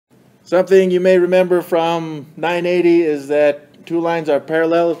Something you may remember from 980 is that two lines are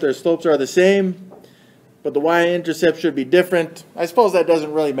parallel if their slopes are the same, but the y-intercept should be different. I suppose that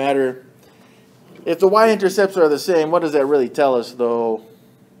doesn't really matter. If the y-intercepts are the same, what does that really tell us, though?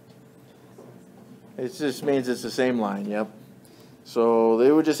 It just means it's the same line, yep. So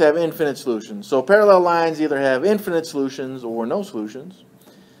they would just have infinite solutions. So parallel lines either have infinite solutions or no solutions.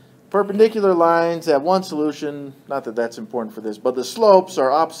 Perpendicular lines have one solution, not that that's important for this, but the slopes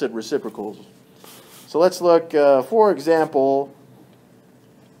are opposite reciprocals. So let's look, for example,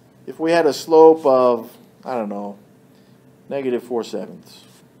 if we had a slope of, I don't know, -4/7.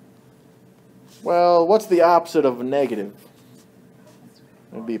 Well, what's the opposite of a negative?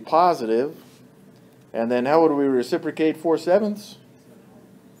 It would be positive. And then how would we reciprocate 4/7?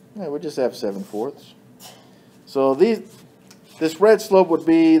 Yeah, we just have 7/4. So this red slope would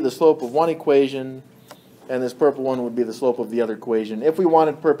be the slope of one equation, and this purple one would be the slope of the other equation if we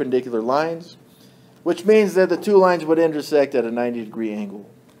wanted perpendicular lines, which means that the two lines would intersect at a 90-degree angle.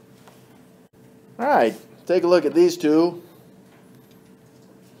 All right, take a look at these two.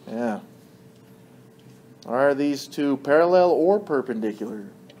 Yeah. Are these two parallel or perpendicular?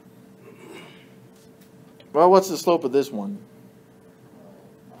 Well, what's the slope of this one?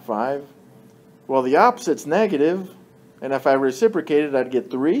 5. Well, the opposite's negative, and if I reciprocated, I'd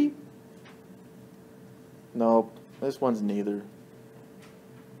get 3. Nope, this one's neither. Did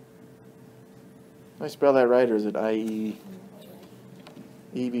I spell that right, or is it I-E?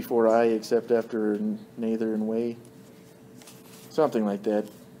 E before I, except after neither and way? Something like that.